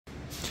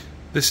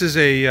This is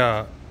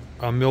a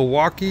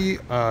Milwaukee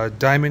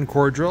diamond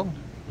core drill,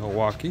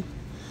 Milwaukee,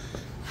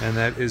 and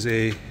that is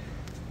a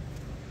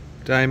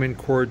diamond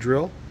core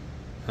drill,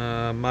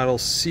 model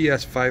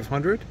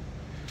CS-500.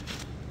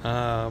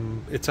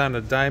 It's on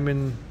a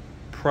Diamond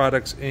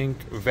Products Inc.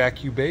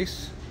 vacuum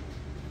base.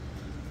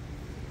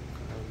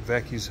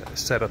 Vacuum's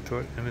set up to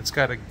it, and it's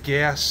got a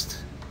Gast.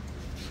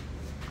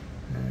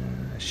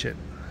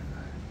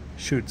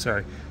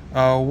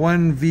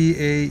 One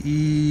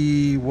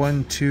VAE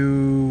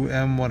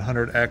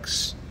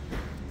 12M100X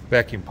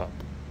vacuum pump.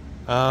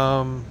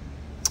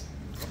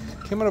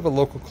 Came out of a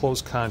local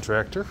closed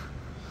contractor,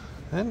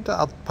 and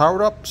I'll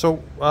power it up.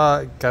 So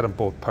got them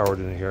both powered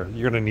in here.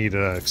 You're gonna need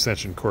an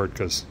extension cord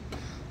because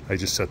I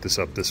just set this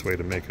up this way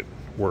to make it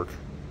work.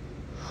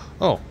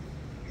 Oh,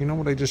 you know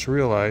what I just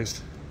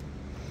realized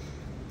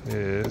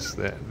is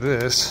that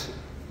this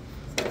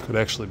could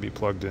actually be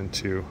plugged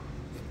into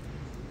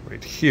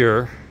right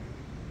here.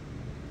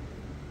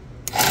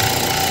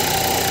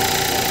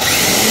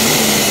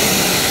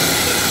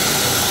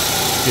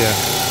 Yeah.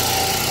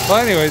 Well,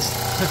 anyways.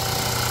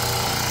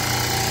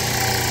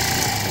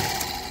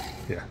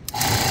 Yeah.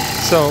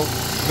 So,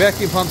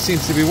 vacuum pump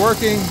seems to be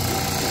working.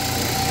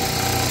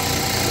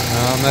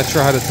 I'm not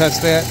sure how to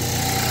test that.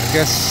 I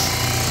guess.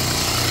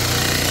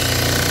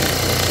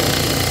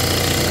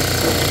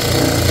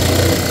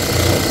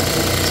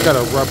 It's got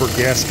a rubber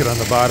gasket on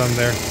the bottom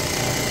there.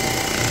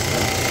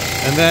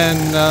 And then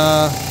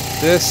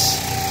this.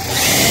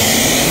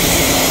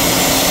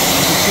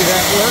 You can see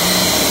that work.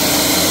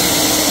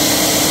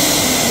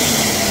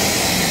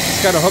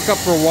 It's got a hookup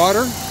for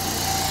water.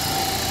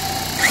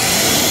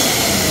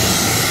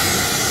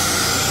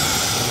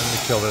 Let me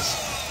kill this.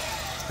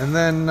 And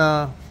then,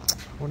 I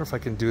wonder if I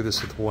can do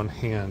this with one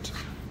hand.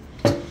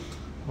 I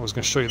was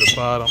going to show you the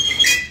bottom.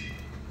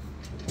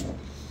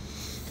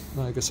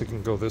 Well, I guess I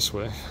can go this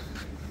way.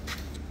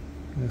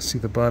 You see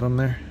the bottom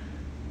there?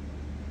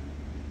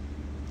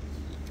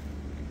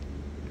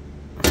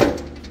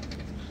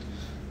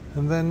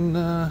 And then,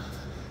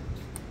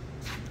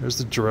 there's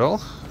the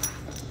drill.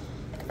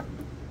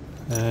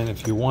 And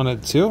if you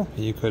wanted to,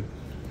 you could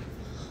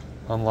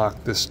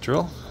unlock this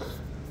drill.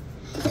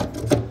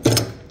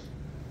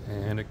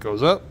 And it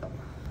goes up.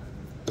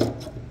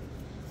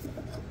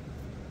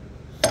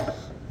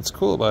 What's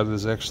cool about it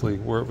is actually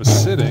where it was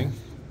sitting.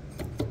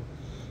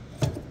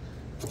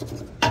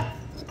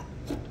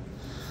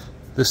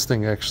 This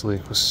thing actually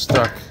was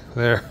stuck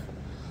there.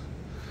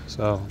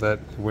 So that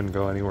wouldn't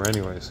go anywhere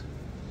anyways,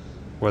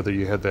 whether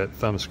you had that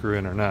thumb screw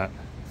in or not.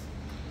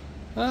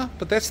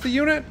 But that's the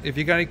unit. If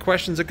you got any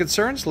questions or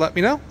concerns, let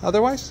me know.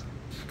 Otherwise,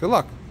 good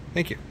luck.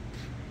 Thank you.